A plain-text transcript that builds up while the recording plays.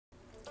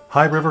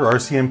High River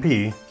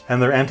RCMP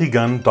and their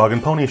anti-gun dog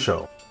and pony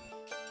show.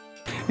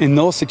 In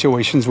those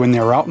situations when they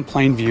were out in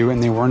plain view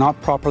and they were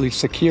not properly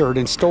secured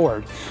and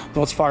stored,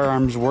 those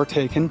firearms were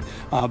taken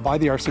by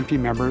the RCMP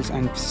members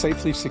and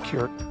safely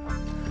secured.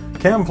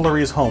 Cam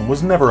Fleury's home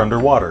was never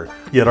underwater,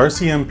 yet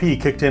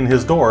RCMP kicked in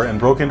his door and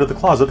broke into the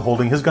closet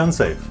holding his gun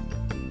safe.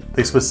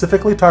 They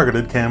specifically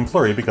targeted Cam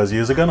Fleury because he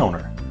is a gun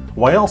owner.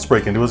 Why else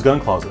break into his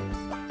gun closet?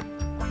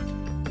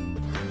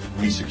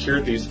 We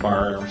secured these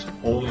firearms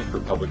only for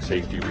public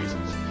safety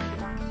reasons.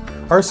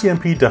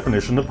 RCMP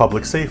definition of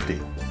public safety.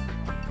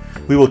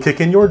 We will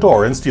kick in your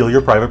door and steal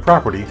your private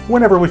property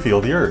whenever we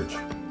feel the urge.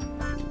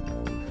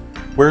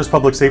 Where's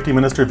Public Safety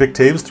Minister Vic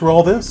Taves through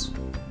all this?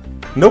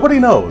 Nobody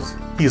knows.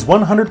 He's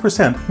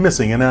 100%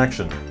 missing in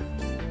action.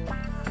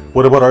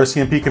 What about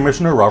RCMP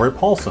Commissioner Robert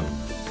Paulson?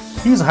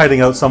 He's hiding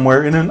out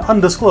somewhere in an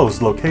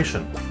undisclosed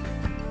location,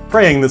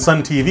 praying that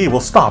Sun TV will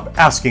stop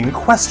asking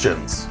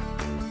questions.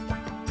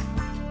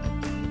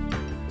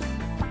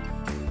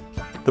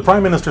 The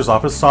Prime Minister's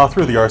office saw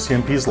through the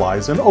RCMP's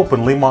lies and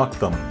openly mocked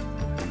them.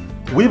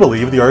 We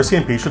believe the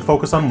RCMP should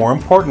focus on more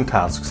important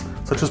tasks,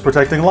 such as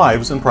protecting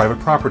lives and private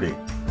property.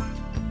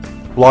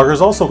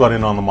 Bloggers also got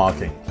in on the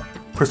mocking.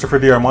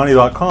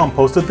 ChristopherDiarmani.com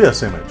posted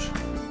this image.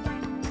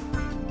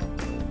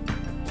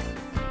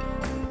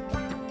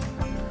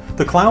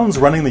 The clowns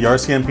running the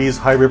RCMP's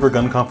High River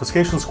Gun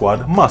Confiscation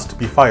Squad must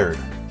be fired.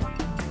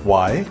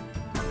 Why?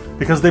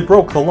 Because they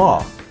broke the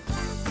law.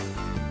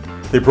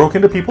 They broke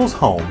into people's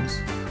homes,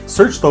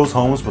 searched those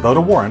homes without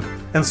a warrant,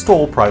 and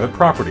stole private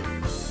property.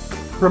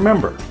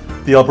 Remember,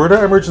 the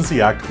Alberta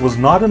Emergency Act was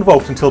not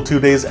invoked until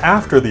 2 days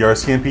after the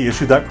RCMP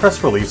issued that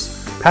press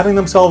release, patting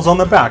themselves on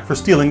the back for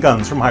stealing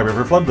guns from High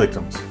River flood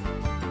victims.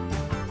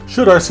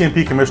 Should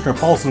RCMP Commissioner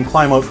Paulson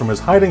climb out from his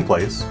hiding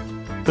place,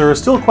 there are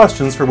still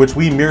questions for which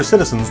we mere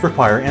citizens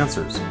require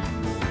answers.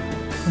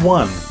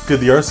 1. Did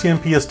the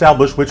RCMP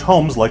establish which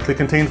homes likely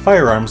contained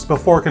firearms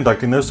before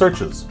conducting their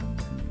searches?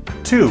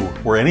 2.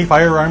 Were any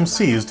firearms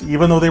seized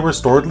even though they were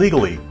stored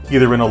legally,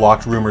 either in a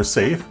locked room or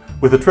safe,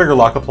 with a trigger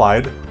lock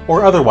applied,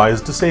 or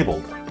otherwise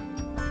disabled?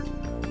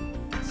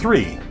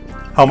 3.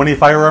 How many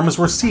firearms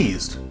were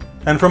seized,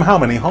 and from how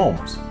many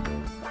homes?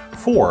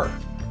 4.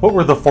 What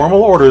were the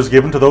formal orders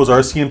given to those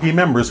RCMP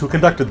members who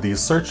conducted these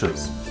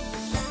searches?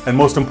 And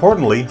most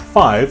importantly,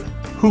 5.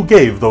 Who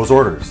gave those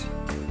orders?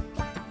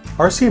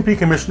 RCMP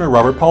Commissioner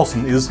Robert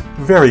Paulson is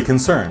very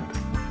concerned.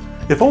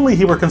 If only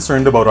he were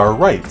concerned about our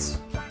rights.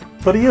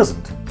 But he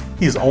isn't.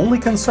 He's only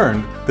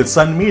concerned that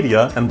Sun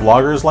Media and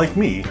bloggers like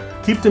me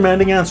keep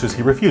demanding answers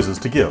he refuses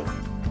to give.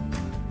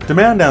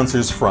 Demand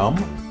answers from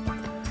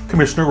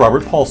Commissioner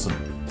Robert Paulson,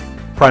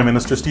 Prime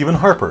Minister Stephen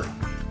Harper,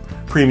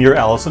 Premier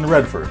Alison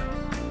Redford,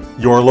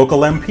 your local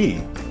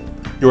MP,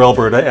 your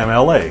Alberta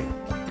MLA.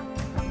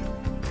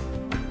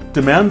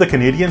 Demand the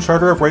Canadian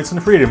Charter of Rights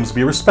and Freedoms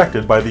be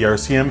respected by the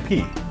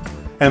RCMP,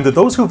 and that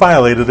those who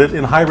violated it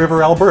in High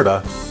River,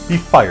 Alberta, be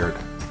fired.